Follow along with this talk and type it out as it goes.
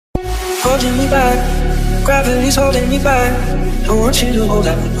holding me back, gravity's holding me back. I want you to hold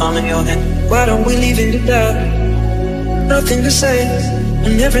that palm in your hand. Why don't we leave it at that? Nothing to say,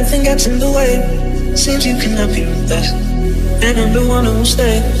 and everything gets in the way. Seems you cannot be the best, and I'm the one who will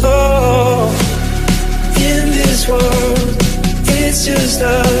stay. Oh, in this world, it's just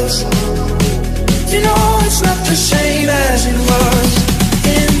us. You know it's not the same as it was.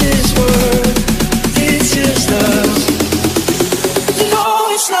 In this world, it's just us. You know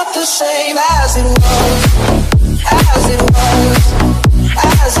it's not the same as it was. As it was.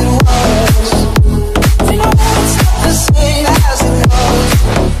 As it was. You know it's not the same as it was.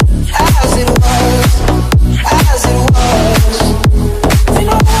 As it was. As it was. You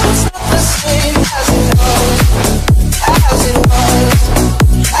know it's not the same as it was. As it was.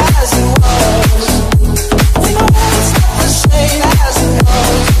 As it was. You know it's not the same as it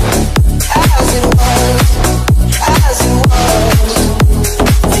was. As it was. As it was.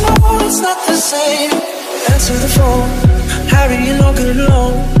 You know it's not the same. Answer the phone. Harry, you're not good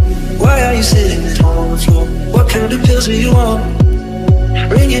alone. Why are you sitting at home on the floor? What kind of pills are you on?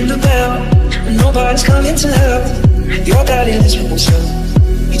 Ringing the bell, and nobody's coming to help. Your daddy lives with himself.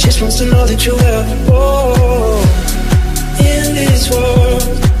 He just wants to know that you're well. Oh, in this world,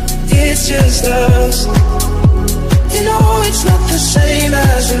 it's just us. You know it's not the same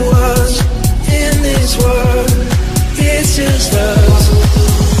as it was. In this world, it's just us.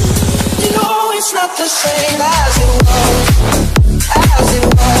 You know it's not the same as it was. As it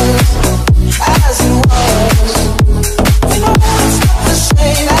was. As it was. You know it's not the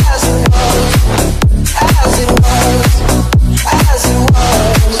same as it was. As it was. As it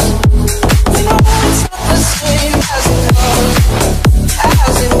was. You know it's not the same as it was.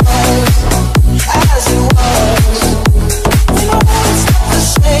 As it was. As it was. You know it's not the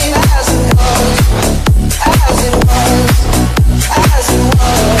same as it was. As it was. As it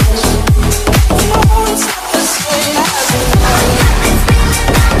was. You know it's not the same as it was.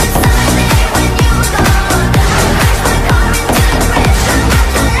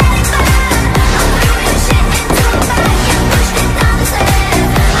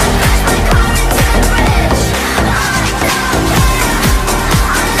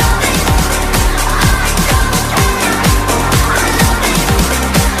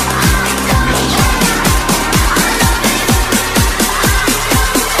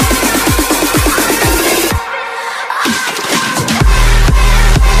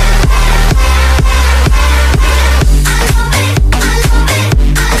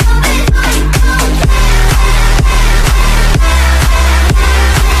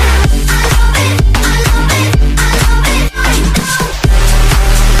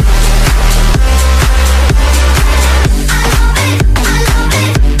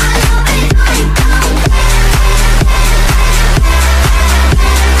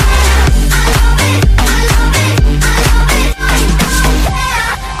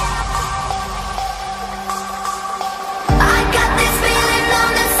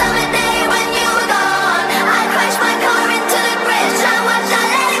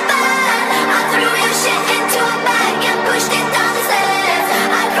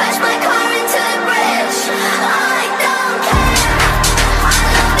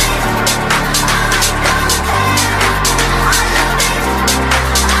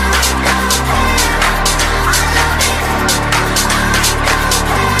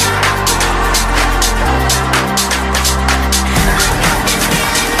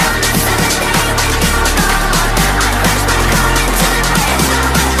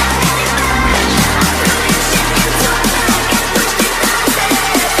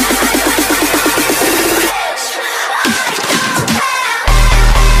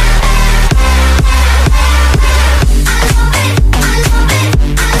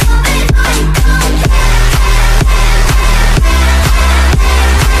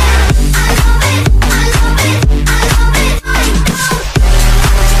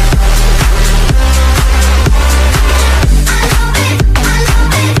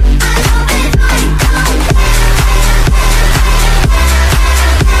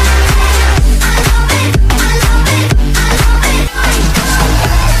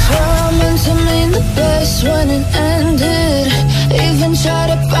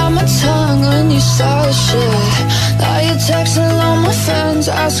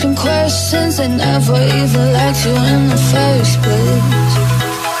 Asking questions, they never even liked you in the first place.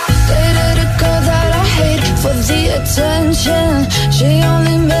 Dated a girl that I hate for the attention. She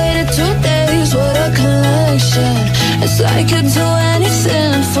only made it 2 days, what a connection. It's like you'd do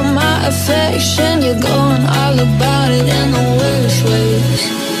anything for my affection. You're going all about it in the worst ways.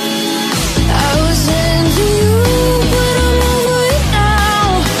 I was into you, but I'm over it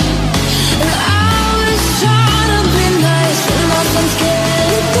now.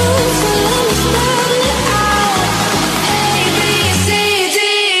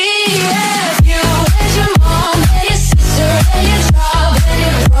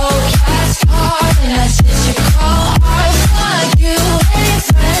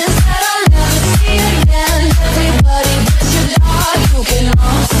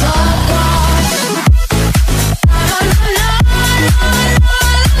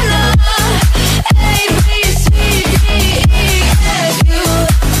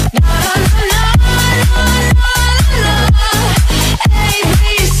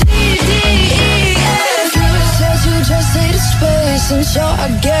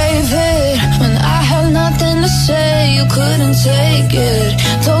 gave it when I had nothing to say. You couldn't take it.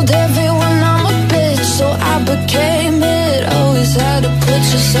 Told everyone I'm a bitch, so I became it. Always had to put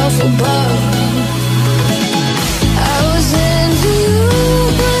yourself above.